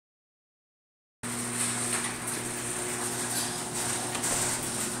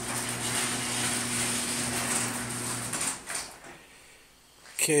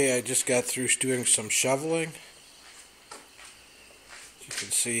Okay, I just got through doing some shoveling. You can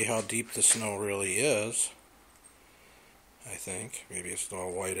see how deep the snow really is. I think. Maybe it's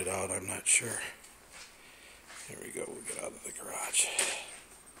all whited out, I'm not sure. Here we go, we'll get out of the garage.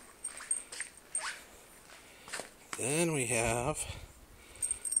 Then we have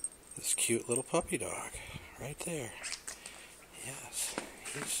this cute little puppy dog right there. Yes,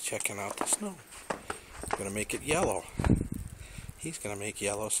 he's checking out the snow. I'm going to make it yellow. He's going to make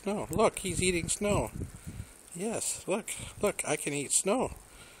yellow snow. Look, he's eating snow. Yes, look, I can eat snow.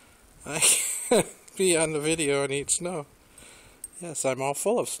 I can be on the video and eat snow. Yes, I'm all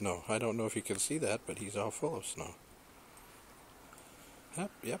full of snow. I don't know if you can see that, but he's all full of snow.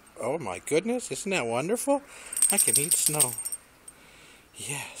 Yep. Oh my goodness, isn't that wonderful? I can eat snow.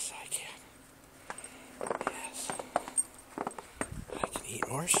 Yes, I can. Yes. I can eat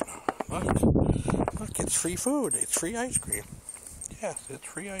more snow. Look, it's free food. It's free ice cream. Yes, it's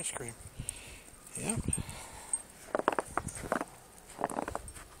free ice cream. Yep.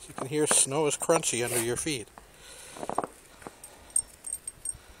 So you can hear snow is crunchy under your feet.